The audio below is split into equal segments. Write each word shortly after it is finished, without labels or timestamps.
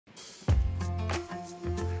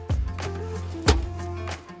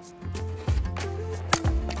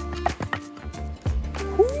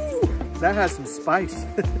That has some spice.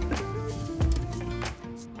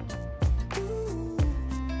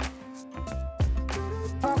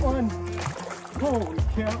 Hot one. Holy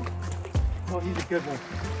cow. Oh, he's a good one.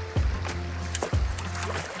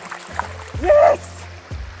 Yes!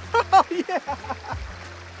 Oh, yeah!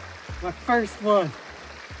 My first one.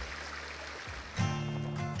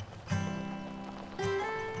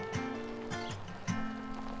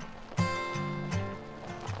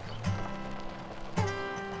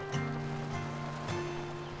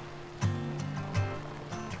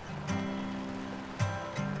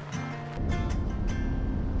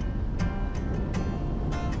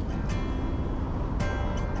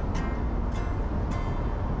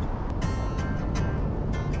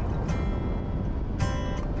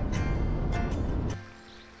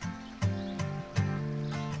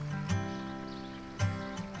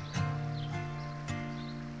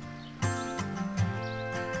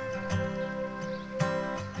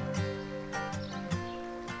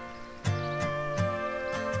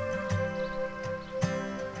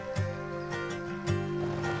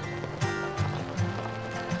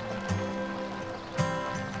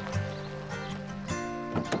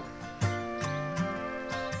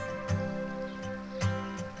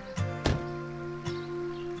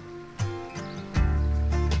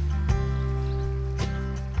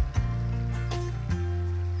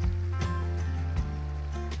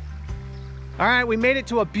 All right, we made it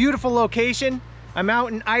to a beautiful location. I'm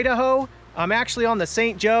out in Idaho. I'm actually on the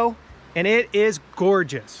St. Joe, and it is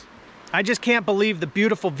gorgeous. I just can't believe the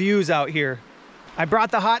beautiful views out here. I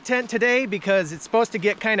brought the hot tent today because it's supposed to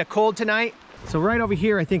get kind of cold tonight. So right over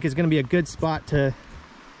here, I think is gonna be a good spot to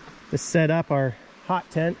set up our hot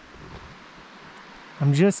tent.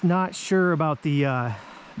 I'm just not sure about the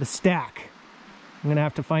stack. I'm gonna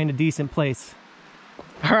have to find a decent place.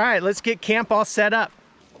 All right, let's get camp all set up.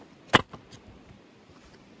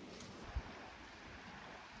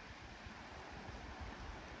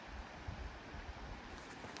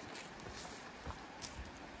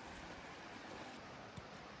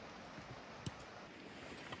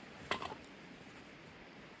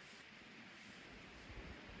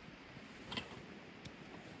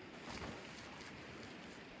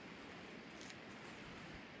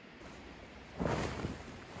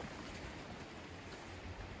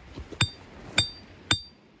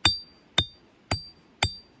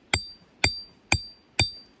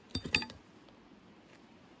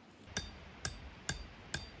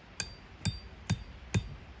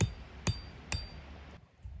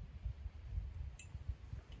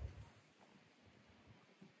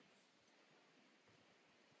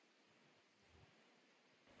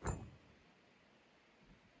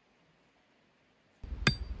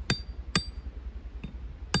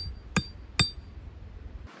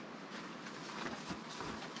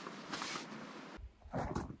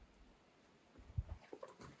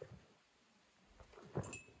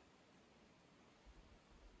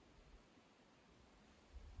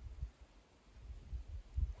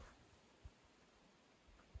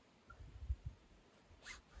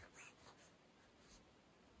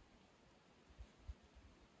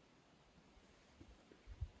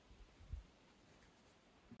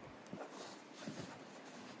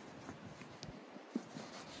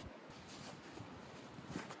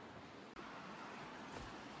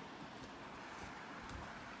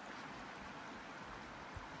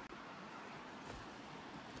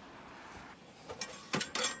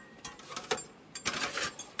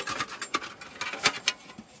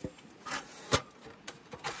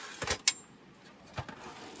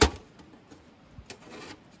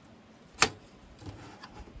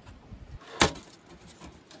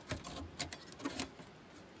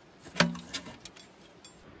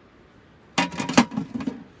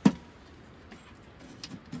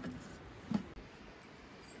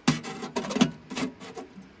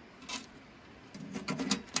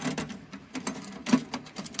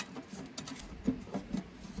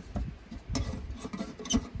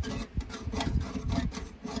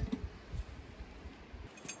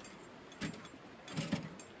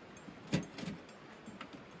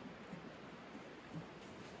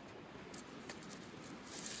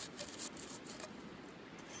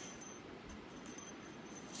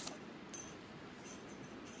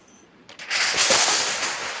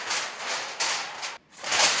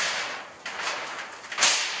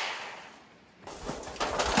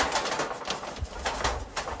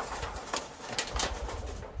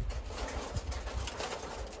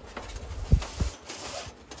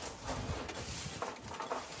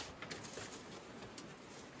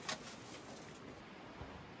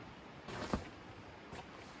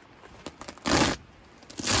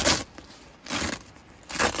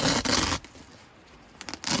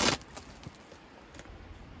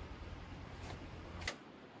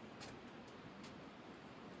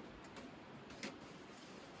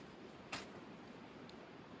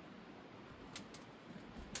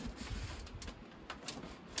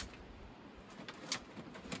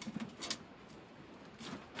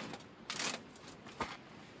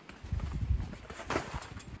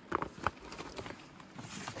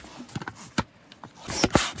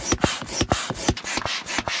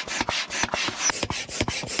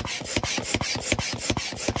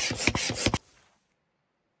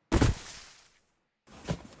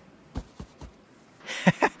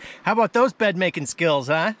 How about those bed making skills,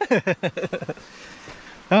 huh?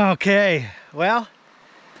 Okay, well,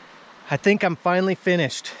 I think I'm finally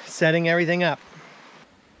finished setting everything up.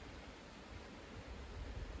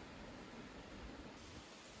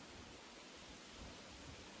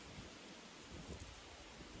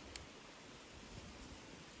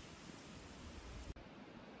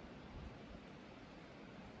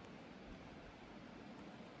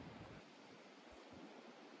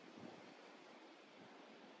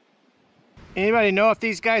 Anybody know if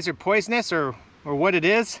these guys are poisonous or what it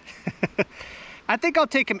is? I think I'll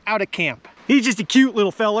take him out of camp. He's just a cute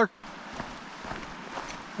little feller.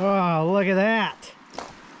 Oh, look at that.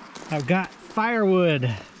 I've got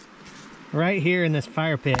firewood right here in this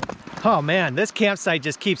fire pit. Oh man, this campsite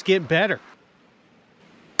just keeps getting better.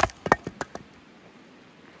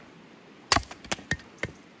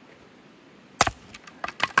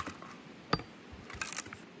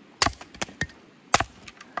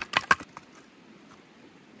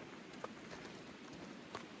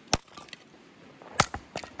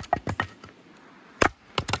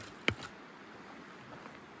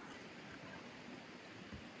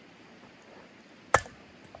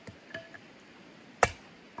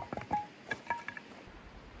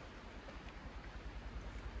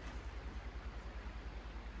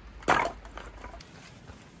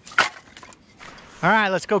 All right,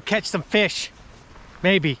 let's go catch some fish.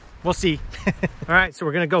 Maybe, we'll see. All right, so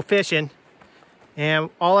we're gonna go fishing.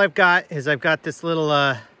 And all I've got is I've got this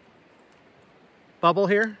little bubble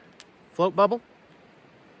here, float bubble.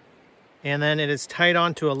 And then it is tied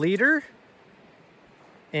onto a leader.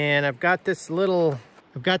 And I've got this little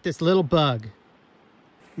bug.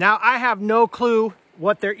 Now I have no clue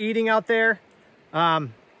what they're eating out there.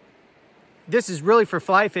 This is really for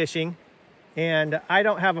fly fishing, and I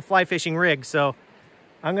don't have a fly fishing rig, so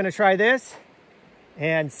I'm gonna try this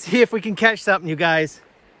and see if we can catch something, you guys.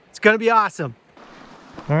 It's gonna be awesome.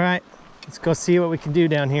 All right, let's go see what we can do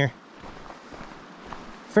down here.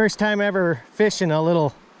 First time ever fishing a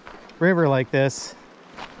little river like this.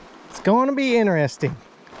 It's going to be interesting.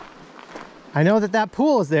 I know that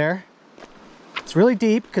pool is there. It's really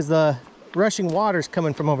deep because the rushing water's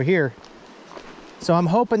coming from over here. So I'm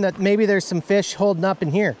hoping that maybe there's some fish holding up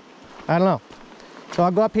in here. I don't know. So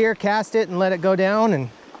I'll go up here, cast it, and let it go down and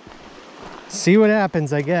see what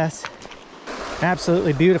happens, I guess.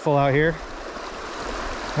 Absolutely beautiful out here.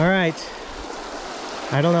 All right.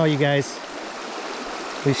 I don't know, you guys.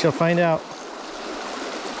 We shall find out.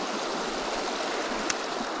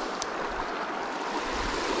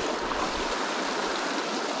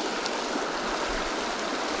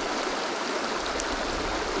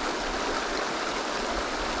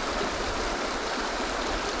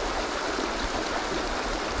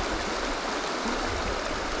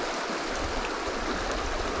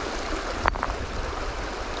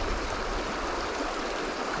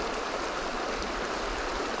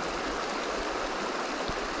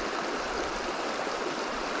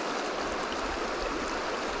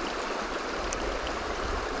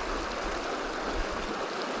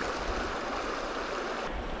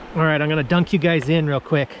 All right, I'm gonna dunk you guys in real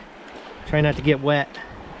quick. Try not to get wet.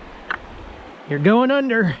 You're going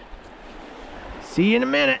under. See you in a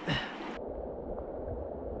minute.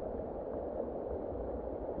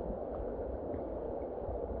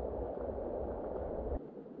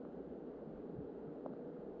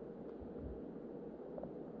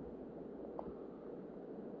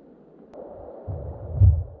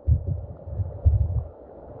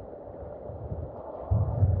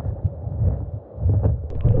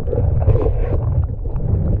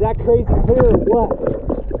 That crazy clear or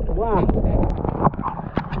what? Wow.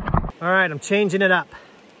 All right, I'm changing it up.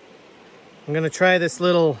 I'm gonna try this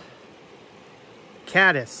little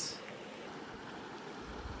caddis.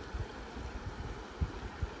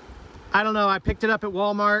 I don't know, I picked it up at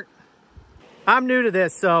Walmart. I'm new to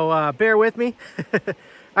this, so bear with me.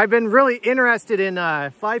 I've been really interested in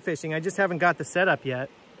fly fishing. I just haven't got the setup yet.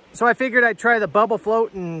 So I figured I'd try the bubble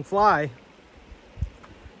float and fly.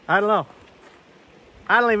 I don't know.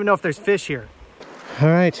 I don't even know if there's fish here. All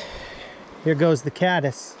right, here goes the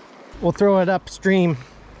caddis. We'll throw it upstream,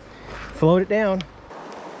 float it down.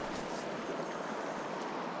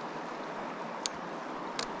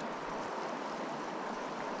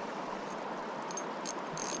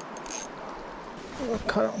 Oh,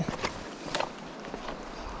 cut him.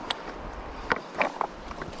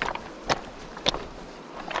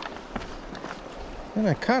 And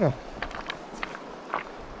I cut him.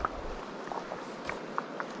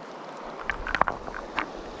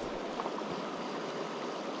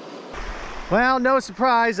 Well, no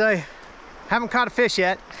surprise, I haven't caught a fish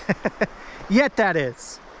yet. Yet, that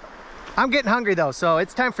is. I'm getting hungry though, so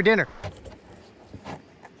it's time for dinner.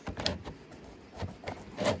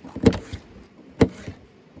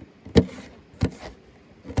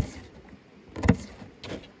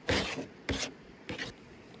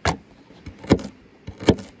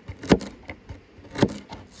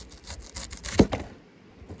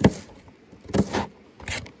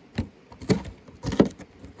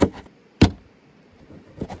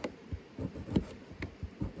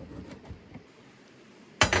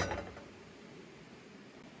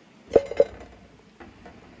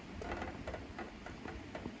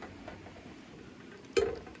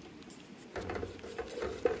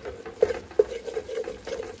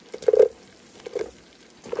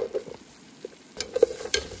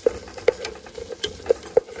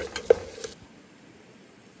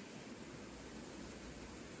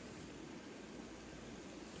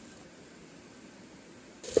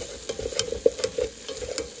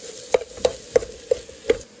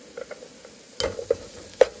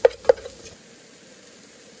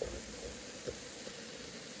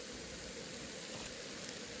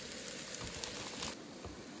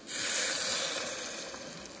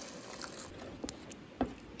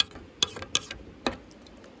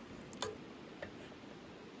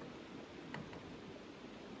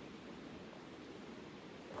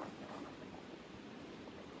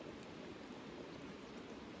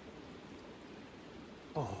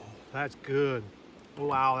 Oh, that's good.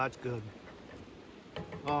 Wow, that's good.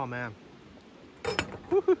 Oh, man.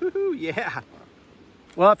 Woo-hoo-hoo, yeah.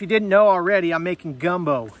 Well, if you didn't know already, I'm making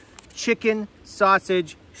gumbo. Chicken,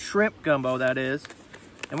 sausage, shrimp gumbo, that is.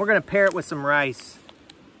 And we're gonna pair it with some rice.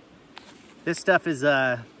 This stuff is,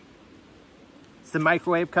 it's the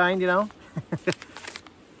microwave kind, you know?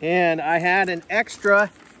 And I had an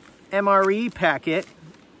extra MRE packet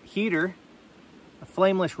heater, a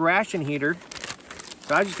flameless ration heater.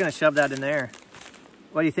 So I'm just gonna shove that in there.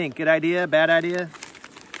 What do you think? Good idea? Bad idea?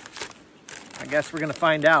 I guess we're gonna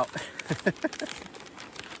find out.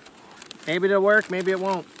 Maybe it'll work, maybe it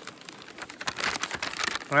won't.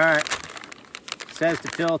 All right. It says to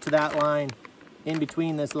fill to that line, in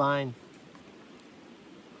between this line.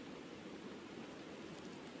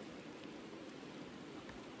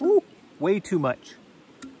 Ooh, way too much.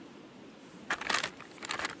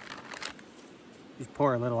 Just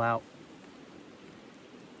pour a little out.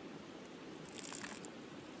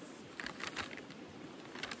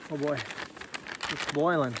 Oh boy, it's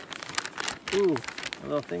boiling. Ooh, the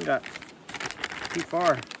little thing got too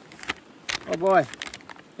far. Oh boy,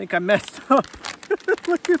 I think I messed up.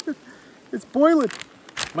 Look at it, it's boiling.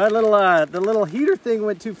 My little, the little heater thing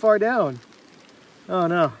went too far down. Oh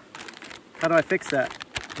no, how do I fix that?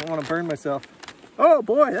 I don't want to burn myself. Oh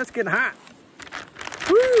boy, that's getting hot.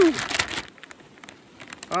 Woo!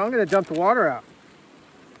 Oh, I'm gonna dump the water out.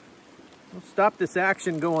 We'll stop this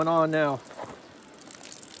action going on now.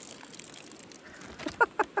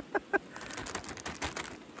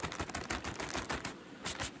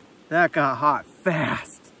 That got hot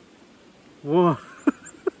fast. Whoa.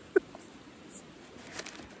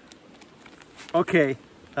 Okay.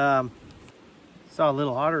 Saw a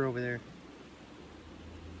little otter over there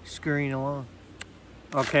scurrying along.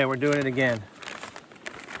 Okay, we're doing it again.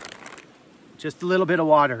 Just a little bit of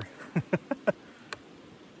water.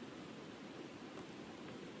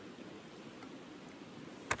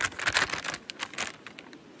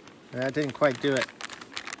 That didn't quite do it.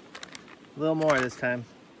 A little more this time.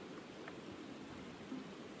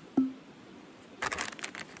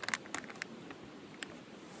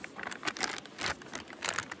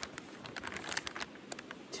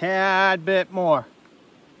 Tad bit more.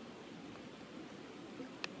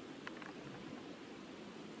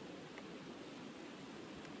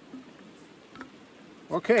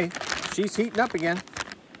 Okay, she's heating up again.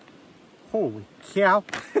 Holy cow.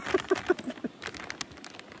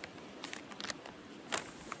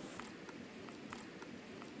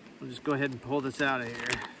 We'll just go ahead and pull this out of here.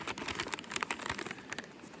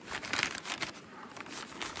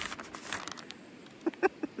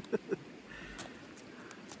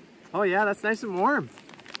 Oh yeah, that's nice and warm.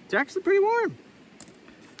 It's actually pretty warm.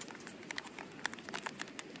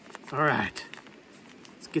 All right,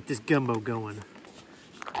 let's get this gumbo going.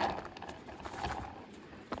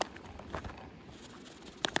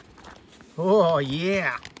 Oh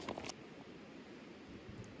yeah.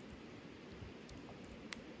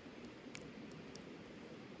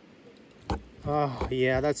 Oh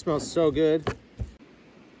yeah, that smells so good.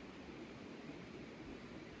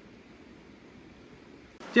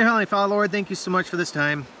 Dear Heavenly Father, Lord, thank you so much for this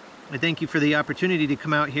time. I thank you for the opportunity to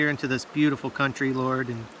come out here into this beautiful country, Lord,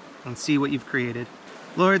 and see what you've created.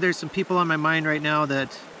 Lord, there's some people on my mind right now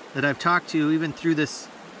that I've talked to, even through this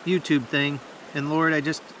YouTube thing. And Lord, I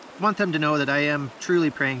just want them to know that I am truly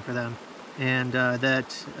praying for them, and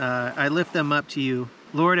that I lift them up to you.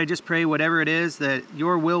 Lord, I just pray whatever it is, that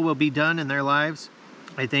your will be done in their lives.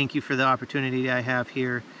 I thank you for the opportunity I have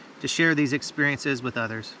here to share these experiences with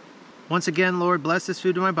others. Once again, Lord, bless this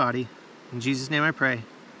food to my body. In Jesus' name I pray.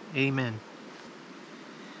 Amen.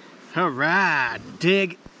 All right,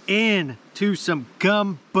 dig into some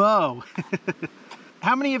gumbo.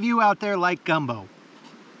 How many of you out there like gumbo?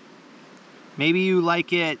 Maybe you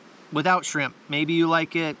like it without shrimp. Maybe you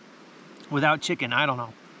like it without chicken. I don't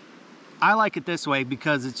know. I like it this way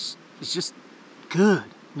because it's just good.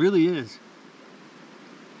 It really is.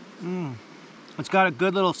 It's got a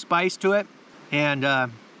good little spice to it, and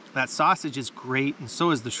that sausage is great, and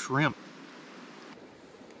so is the shrimp.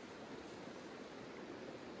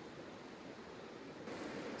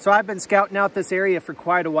 So I've been scouting out this area for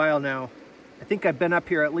quite a while now. I think I've been up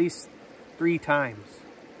here at least 3 times.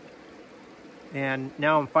 And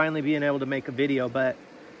now I'm finally being able to make a video, but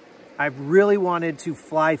I've really wanted to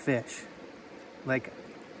fly fish. Like,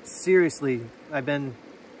 seriously, I've been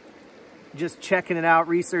just checking it out,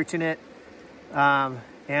 researching it.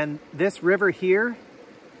 And this river here,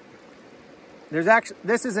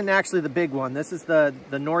 this isn't actually the big one. This is the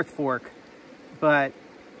North Fork, but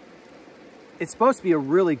it's supposed to be a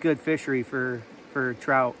really good fishery for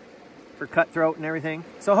trout, for cutthroat and everything.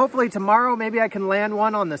 So hopefully tomorrow maybe I can land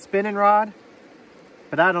one on the spinning rod,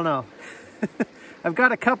 but I don't know. I've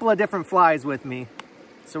got a couple of different flies with me,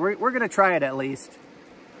 so we're gonna try it at least.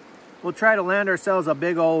 We'll try to land ourselves a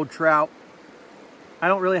big old trout. I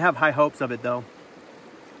don't really have high hopes of it though,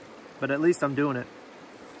 but at least I'm doing it.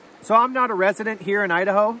 So I'm not a resident here in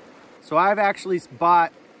Idaho, so I've actually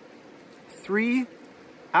bought 3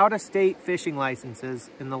 out-of-state fishing licenses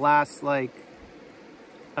in the last, like,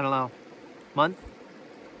 I don't know, month.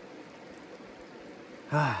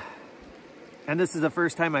 And this is the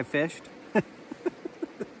first time I fished.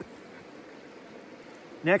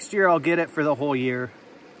 Next year I'll get it for the whole year.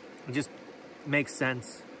 It just makes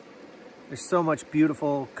sense. There's so much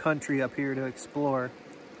beautiful country up here to explore.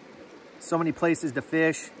 So many places to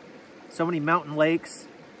fish. So many mountain lakes.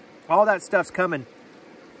 All that stuff's coming.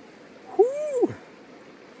 Whoo!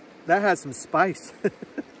 That has some spice.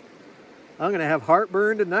 I'm gonna have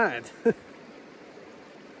heartburn tonight.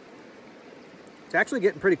 It's actually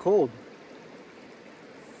getting pretty cold.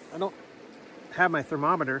 I don't have my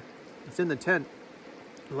thermometer. It's in the tent.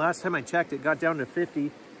 The last time I checked, it got down to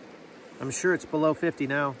 50. I'm sure it's below 50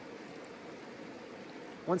 now.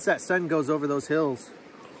 Once that sun goes over those hills,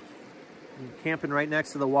 and camping right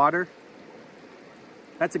next to the water,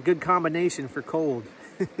 that's a good combination for cold.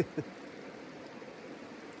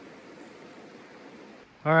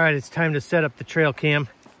 All right, it's time to set up the trail cam.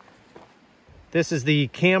 This is the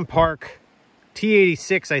Cam Park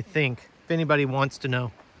T86, I think, if anybody wants to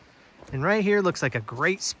know. And right here looks like a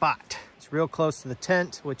great spot. It's real close to the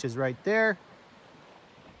tent, which is right there.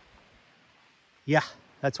 Yeah,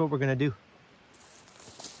 that's what we're gonna do.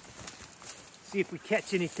 See if we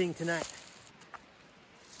catch anything tonight.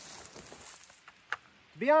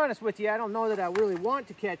 To be honest with you, I don't know that I really want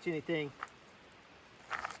to catch anything,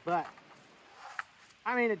 but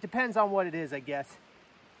I mean, it depends on what it is, I guess.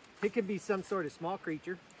 It could be some sort of small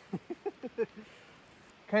creature.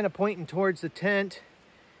 Kind of pointing towards the tent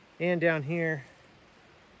and down here.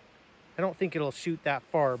 I don't think it'll shoot that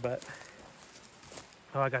far, but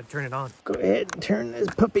oh, I gotta turn it on. Go ahead and turn this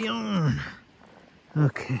puppy on.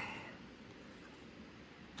 Okay.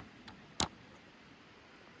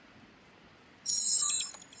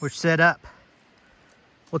 We're set up.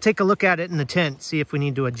 We'll take a look at it in the tent, see if we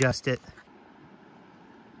need to adjust it.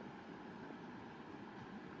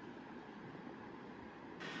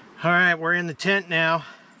 All right, we're in the tent now,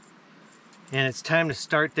 and it's time to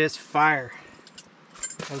start this fire.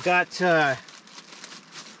 I've got some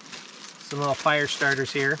little fire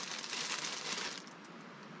starters here.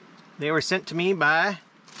 They were sent to me by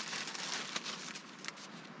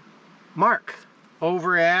Mark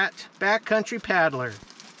over at Backcountry Paddler.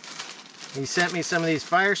 He sent me some of these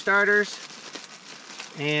fire starters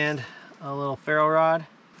and a little ferro rod.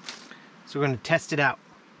 So we're going to test it out.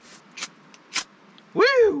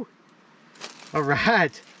 Woo! All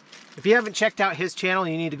right. If you haven't checked out his channel,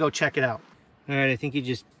 you need to go check it out. All right, I think you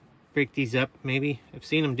just break these up, maybe. I've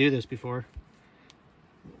seen him do this before.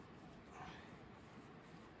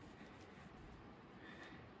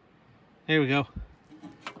 There we go.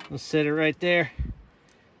 We'll set it right there.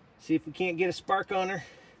 See if we can't get a spark on her.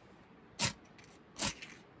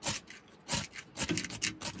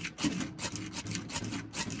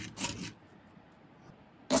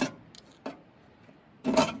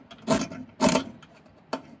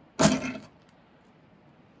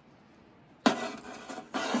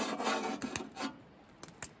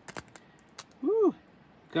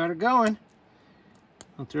 got her going.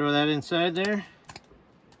 I'll throw that inside there.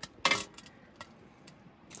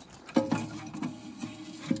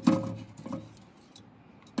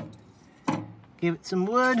 Give it some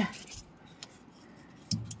wood.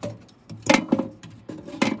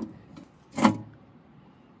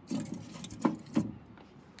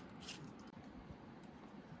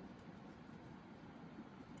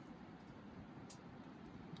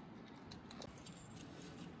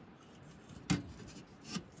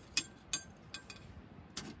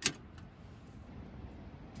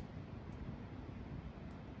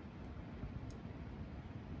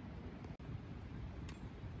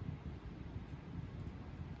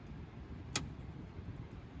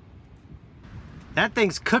 That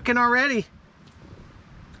thing's cooking already.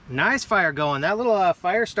 Nice fire going. That little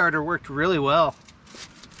fire starter worked really well.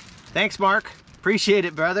 Thanks, Mark. Appreciate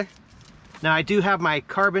it, brother. Now, I do have my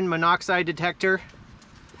carbon monoxide detector.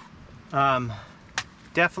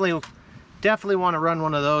 Definitely want to run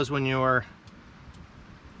one of those when you're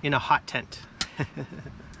in a hot tent.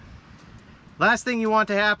 Last thing you want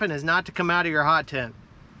to happen is not to come out of your hot tent.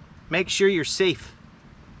 Make sure you're safe.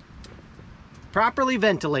 Properly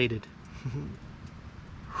ventilated.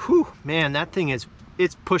 Whew, man, that thing it's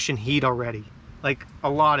pushing heat already. Like a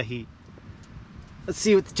lot of heat. Let's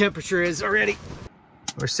see what the temperature is already.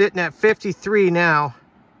 We're sitting at 53 now,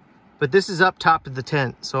 but this is up top of the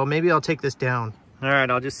tent, so maybe I'll take this down. All right,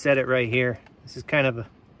 I'll just set it right here. This is kind of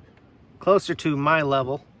closer to my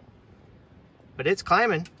level, but it's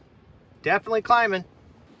climbing, definitely climbing.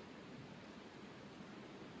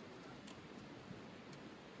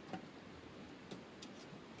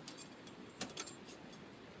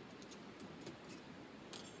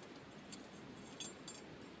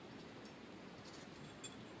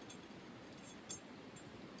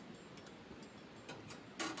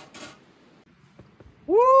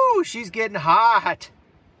 Woo, she's getting hot.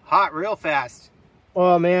 Hot real fast.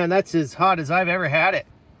 Oh man, that's as hot as I've ever had it.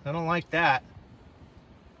 I don't like that.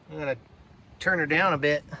 I'm gonna turn her down a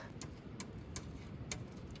bit.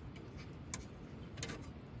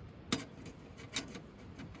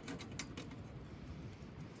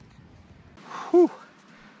 Whew.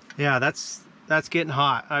 Yeah, that's getting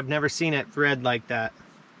hot. I've never seen it red like that.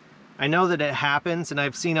 I know that it happens and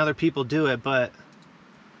I've seen other people do it, but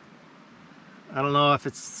I don't know if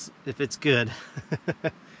it's good.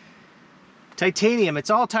 Titanium, it's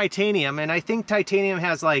all titanium, and I think titanium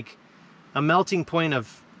has like a melting point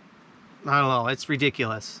of, I don't know, it's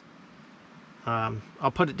ridiculous.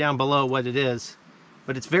 I'll put it down below what it is,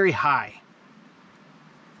 but it's very high.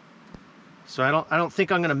 So I don't think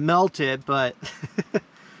I'm gonna melt it, but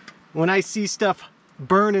when I see stuff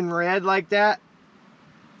burning red like that,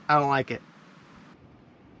 I don't like it.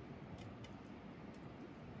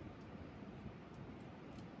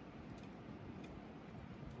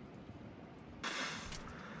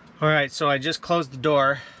 All right, so I just closed the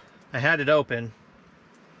door. I had it open.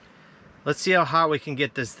 Let's see how hot we can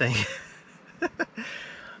get this thing.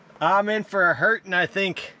 I'm in for a hurting, I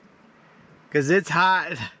think, because it's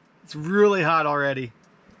hot. It's really hot already.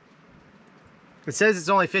 It says it's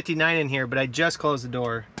only 59 in here, but I just closed the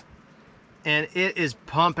door. And it is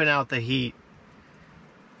pumping out the heat.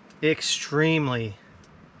 Extremely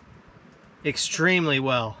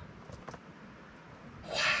well.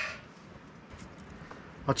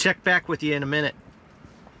 I'll check back with you in a minute.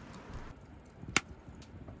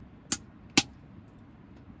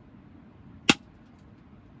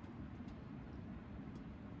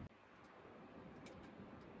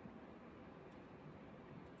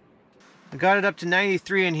 I got it up to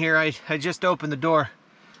 93 in here. I just opened the door.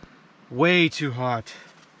 Way too hot.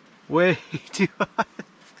 Way too hot.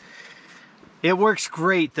 It works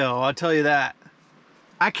great though, I'll tell you that.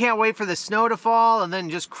 I can't wait for the snow to fall and then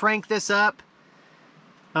just crank this up.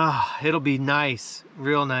 Ah, oh, it'll be nice,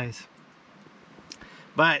 real nice.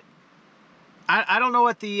 But I don't know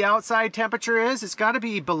what the outside temperature is. It's got to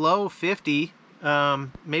be below 50,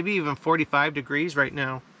 maybe even 45 degrees right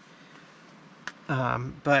now.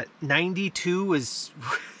 But 92 is,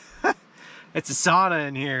 it's a sauna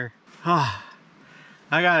in here. Oh,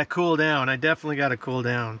 I gotta cool down. I definitely gotta cool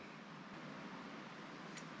down.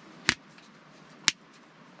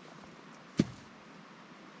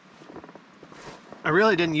 I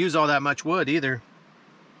really didn't use all that much wood either.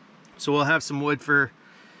 So we'll have some wood for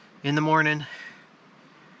in the morning.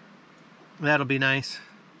 That'll be nice.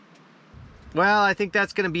 Well, I think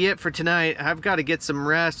that's gonna be it for tonight. I've got to get some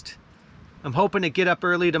rest. I'm hoping to get up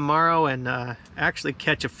early tomorrow and actually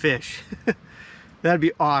catch a fish. That'd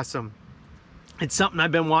be awesome. It's something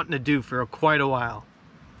I've been wanting to do for quite a while.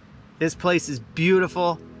 This place is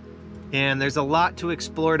beautiful and there's a lot to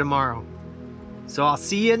explore tomorrow. So I'll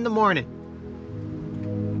see you in the morning.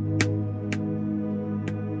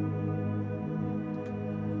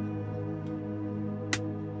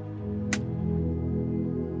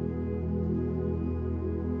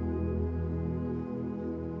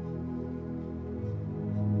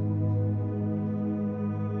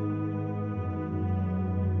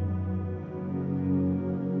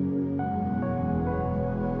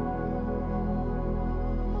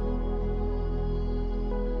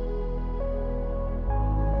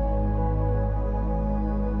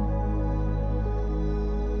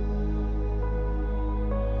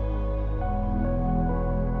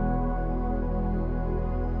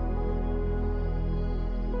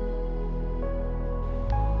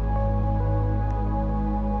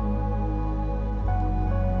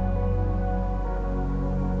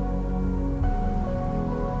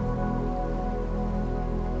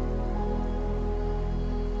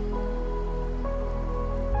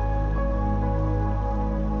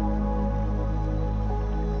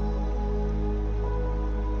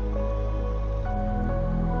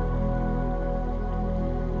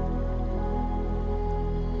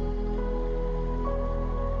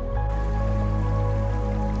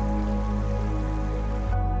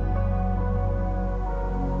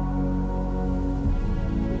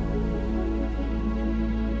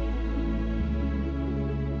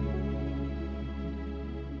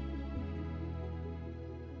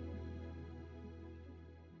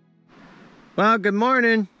 Well, good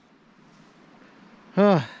morning.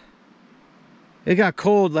 Oh, it got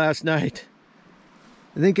cold last night.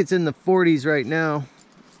 I think it's in the 40s right now.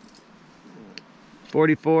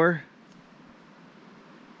 44.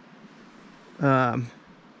 And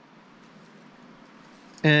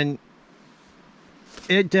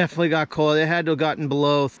it definitely got cold. It had to have gotten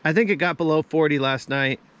below, I think it got below 40 last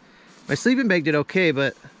night. My sleeping bag did okay,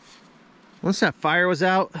 but once that fire was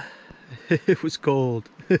out, it was cold.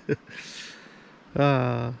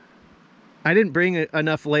 I didn't bring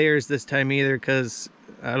enough layers this time either because,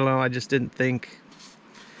 I don't know, I just didn't think.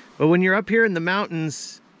 But when you're up here in the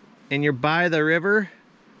mountains and you're by the river,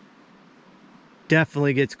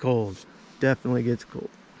 definitely gets cold. Definitely gets cold.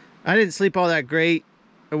 I didn't sleep all that great.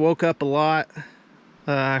 I woke up a lot.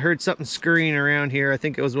 I heard something scurrying around here. I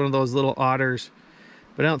think it was one of those little otters,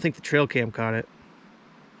 but I don't think the trail cam caught it.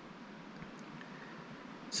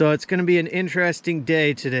 So it's going to be an interesting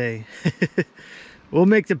day today. We'll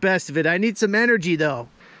make the best of it. I need some energy though.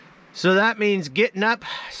 So that means getting up,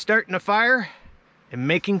 starting a fire, and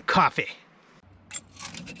making coffee.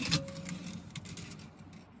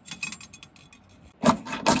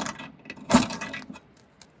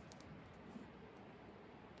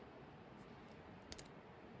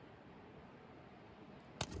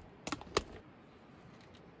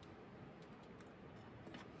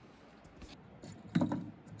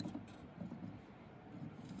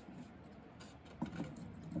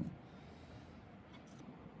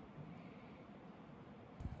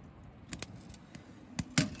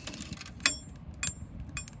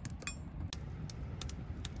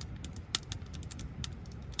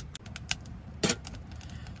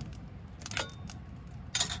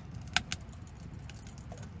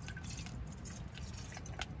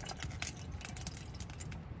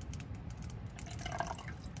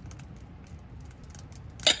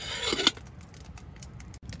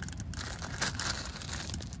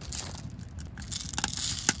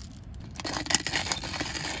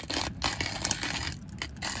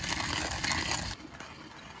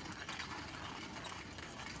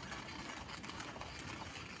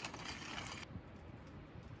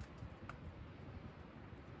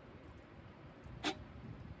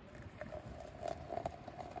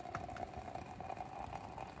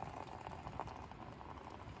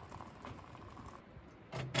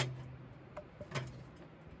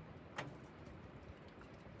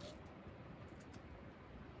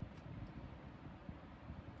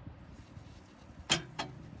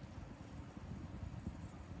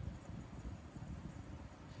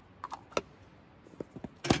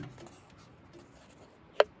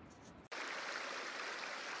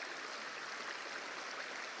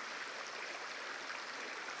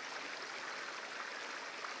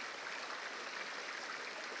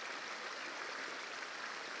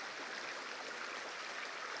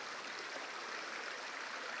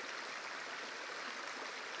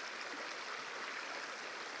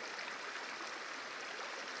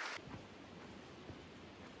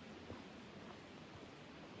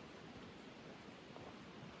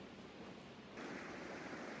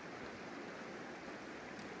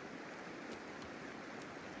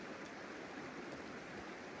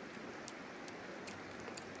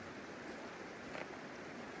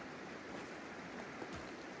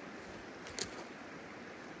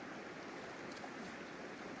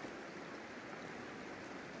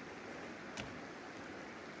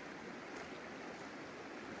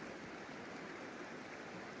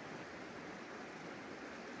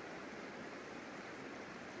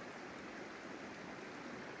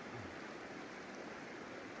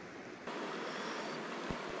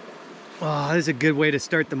 Oh, that is a good way to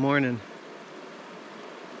start the morning.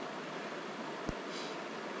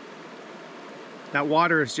 That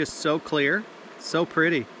water is just so clear, so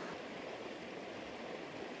pretty.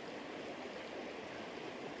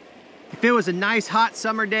 If it was a nice hot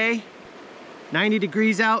summer day, 90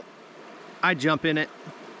 degrees out, I'd jump in it.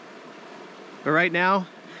 But right now,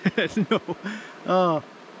 no. Oh,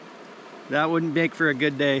 that wouldn't make for a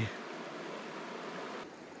good day.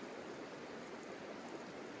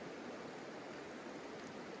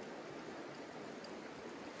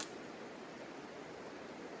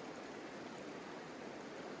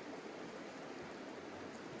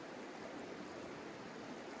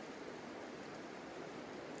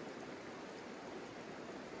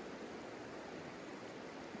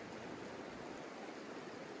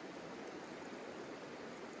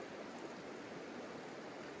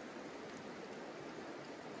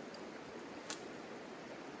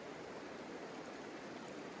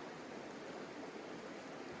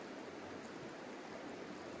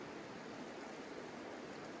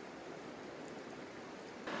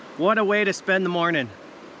 What a way to spend the morning.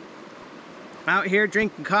 Out here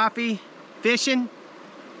drinking coffee, fishing.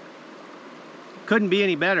 Couldn't be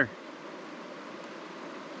any better.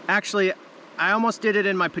 Actually, I almost did it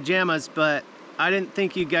in my pajamas, but I didn't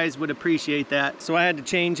think you guys would appreciate that, so I had to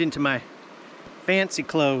change into my fancy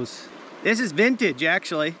clothes. This is vintage,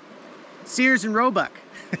 actually. Sears and Roebuck.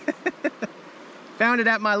 Found it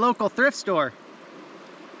at my local thrift store.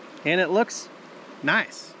 And it looks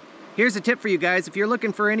nice. Here's a tip for you guys. If you're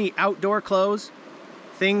looking for any outdoor clothes,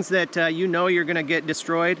 things that you know you're gonna get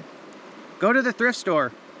destroyed, go to the thrift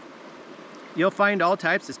store. You'll find all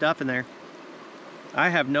types of stuff in there. I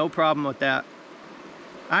have no problem with that.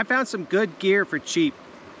 I found some good gear for cheap.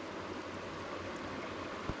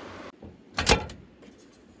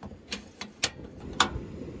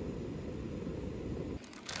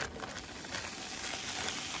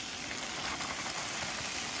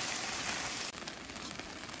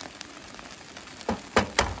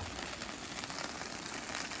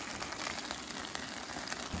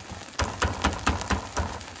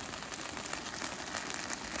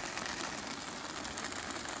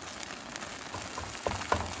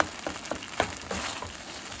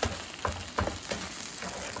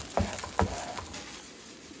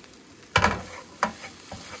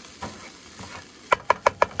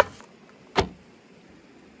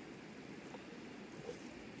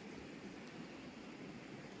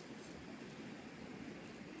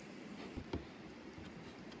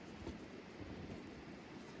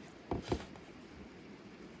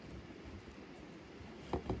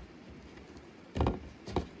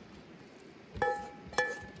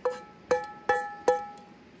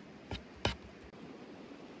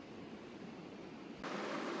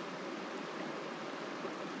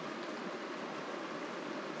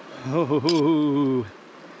 Oh,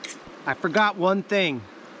 I forgot one thing.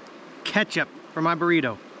 Ketchup for my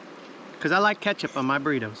burrito. Because I like ketchup on my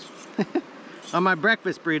burritos. On my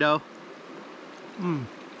breakfast burrito.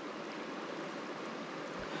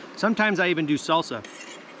 Sometimes I even do salsa,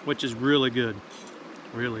 which is really good.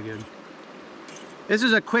 Really good. This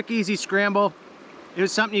is a quick, easy scramble. It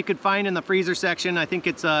was something you could find in the freezer section. I think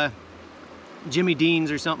it's Jimmy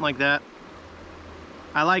Dean's or something like that.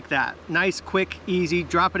 I like that. Nice, quick, easy.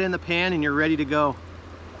 Drop it in the pan and you're ready to go.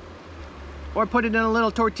 Or put it in a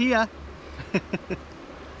little tortilla.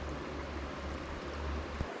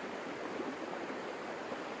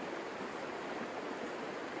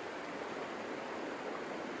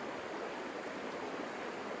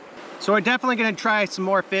 So we're definitely gonna try some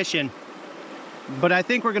more fishing, but I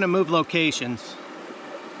think we're gonna move locations.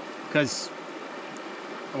 Because,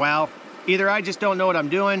 well, either I just don't know what I'm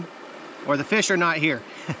doing, or the fish are not here.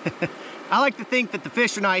 I like to think that the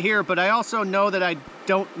fish are not here, but I also know that I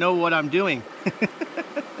don't know what I'm doing.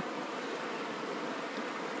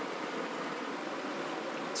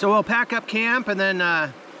 So we'll pack up camp and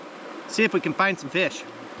then see if we can find some fish.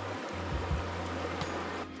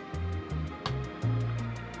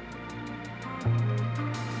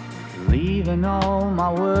 Leaving all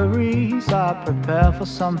my worries, I prepare for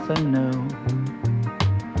something new.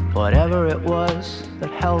 Whatever it was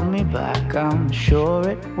that held me back, I'm sure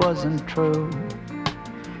it wasn't true.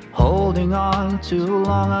 Holding on too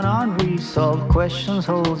long and unresolved questions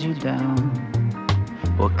hold you down.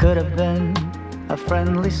 What could have been a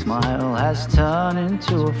friendly smile has turned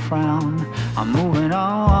into a frown. I'm moving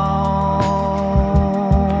on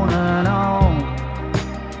and on,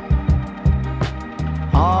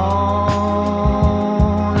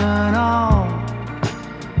 on and on.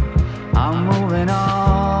 I'm moving on.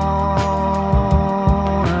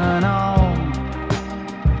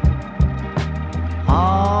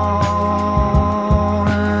 Oh,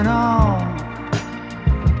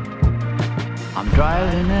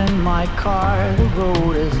 my car, the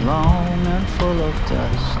road is long and full of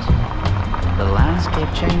dust. The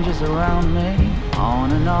landscape changes around me, on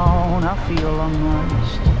and on, I feel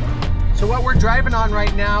unrest. So what we're driving on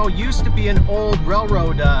right now used to be an old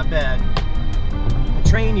railroad bed. A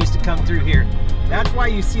train used to come through here. That's why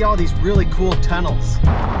you see all these really cool tunnels.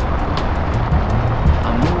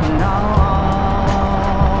 I'm moving on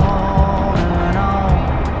and on,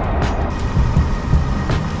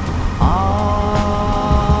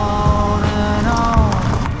 on and on.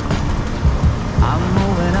 I'm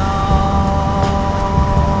moving on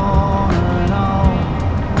and on.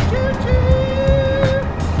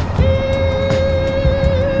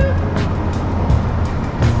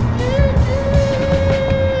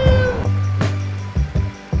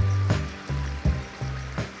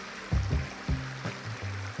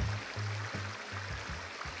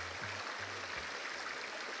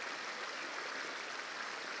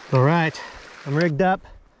 All right, I'm rigged up.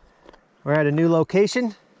 We're at a new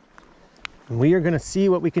location and we are gonna see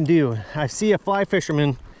what we can do. I see a fly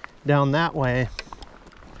fisherman down that way.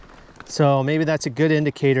 So maybe that's a good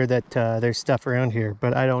indicator that there's stuff around here,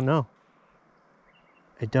 but I don't know.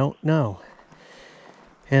 I don't know.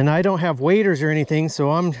 And I don't have waders or anything,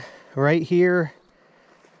 so I'm right here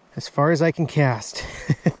as far as I can cast.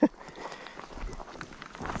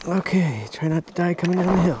 Okay, try not to die coming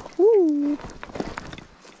down the hill. Woo.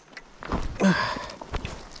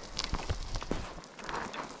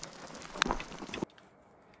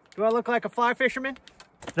 Do I look like a fly fisherman?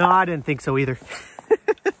 No, I didn't think so either.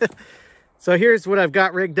 So here's what I've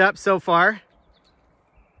got rigged up so far.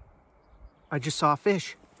 I just saw a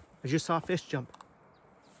fish. I just saw a fish jump.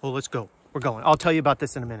 Oh, let's go. We're going. I'll tell you about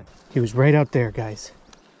this in a minute. He was right out there, guys.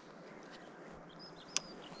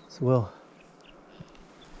 So we'll...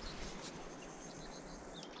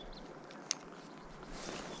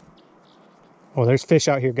 Oh, there's fish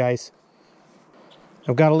out here, guys.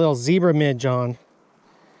 I've got a little zebra midge on.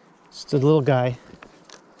 Just a little guy.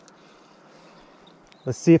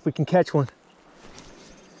 Let's see if we can catch one.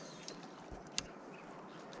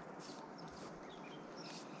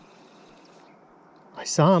 I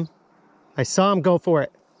saw him. I saw him go for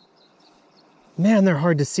it. Man, they're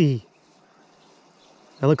hard to see.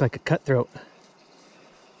 I look like a cutthroat.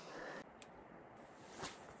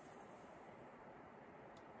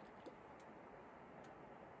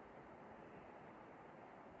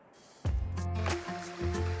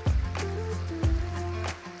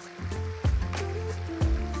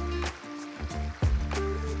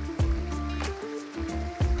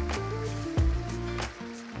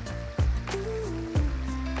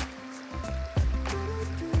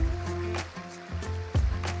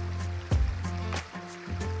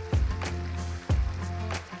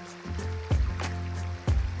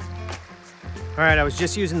 All right, I was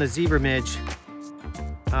just using the zebra midge.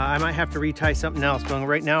 I might have to retie something else, but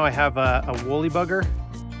right now I have a woolly bugger.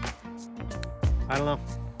 I don't know.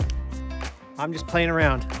 I'm just playing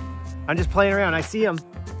around. I'm just playing around. I see them,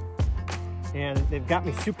 and they've got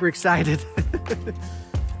me super excited.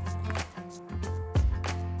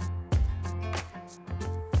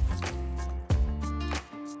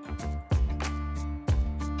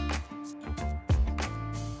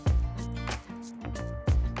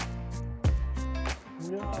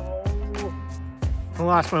 No. I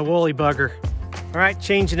lost my woolly bugger. All right,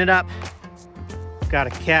 changing it up. Got a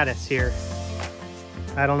caddis here.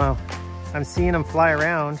 I don't know. I'm seeing them fly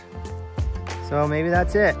around. So maybe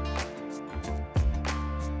that's it.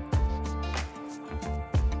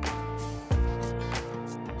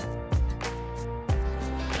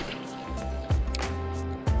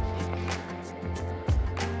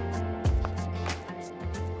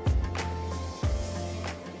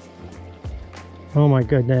 Oh my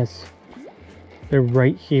goodness. They're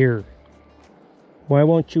right here. Why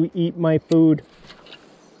won't you eat my food?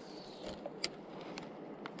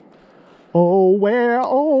 Oh,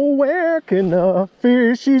 where can the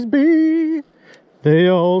fishies be? They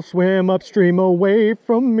all swim upstream away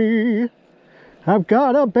from me. I've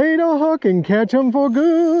got a beta hook and catch them for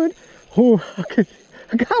good. Oh, I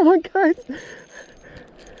got one, guys.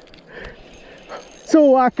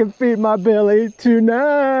 So I can feed my belly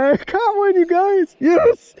tonight. Got one, you guys.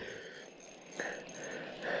 Yes.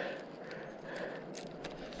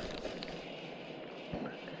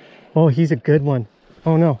 Oh, he's a good one.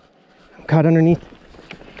 Oh no, I'm caught underneath.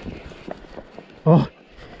 Oh,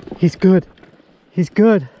 he's good. He's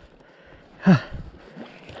good.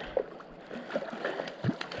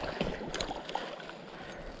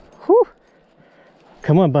 Whew.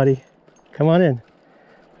 Come on, buddy. Come on in.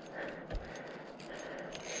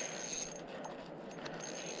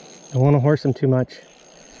 Don't want to horse him too much.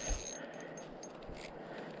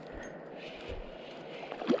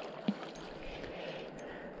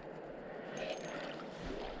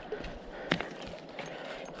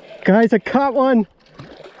 Guys, I caught one.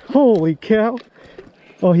 Holy cow.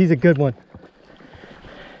 Oh, he's a good one.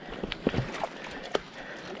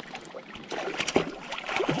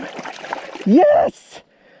 Yes!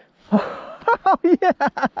 Oh,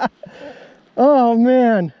 yeah! Oh,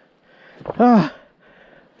 man. Oh,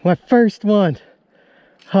 my first one.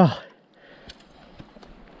 Oh.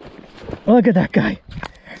 Look at that guy.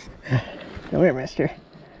 Come here, mister.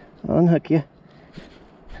 I'll unhook you.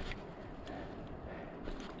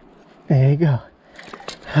 There you go.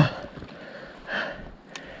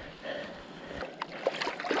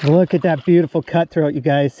 Look at that beautiful cutthroat, you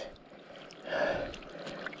guys.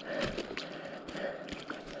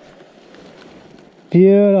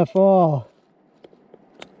 Beautiful.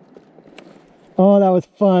 Oh, that was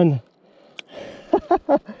fun.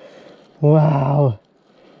 Wow.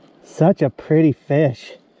 Such a pretty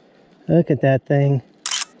fish. Look at that thing.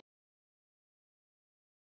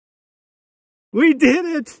 We did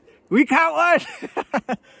it! We caught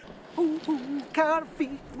one! Ooh, caught a fish.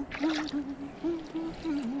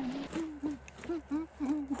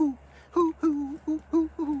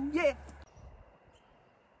 Yeah!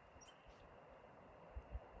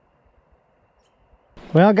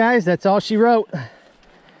 Well, guys, that's all she wrote.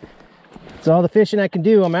 That's all the fishing I can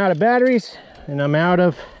do. I'm out of batteries and I'm out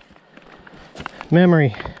of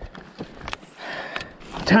memory.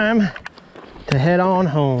 Time to head on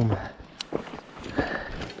home.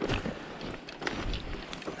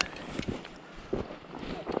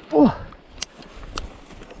 Oh.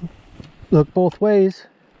 Look both ways.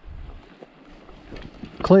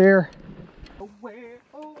 Clear. Oh, where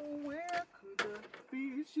could the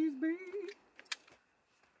fishes be?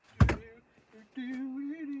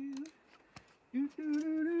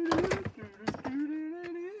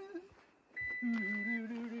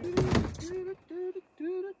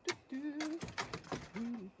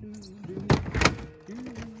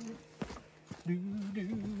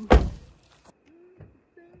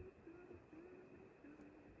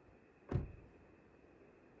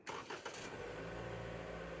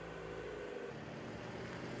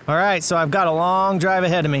 All right, so I've got a long drive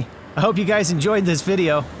ahead of me. I hope you guys enjoyed this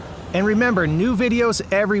video. And remember, new videos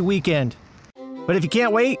every weekend. But if you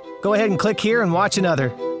can't wait, go ahead and click here and watch another.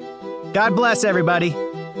 God bless everybody.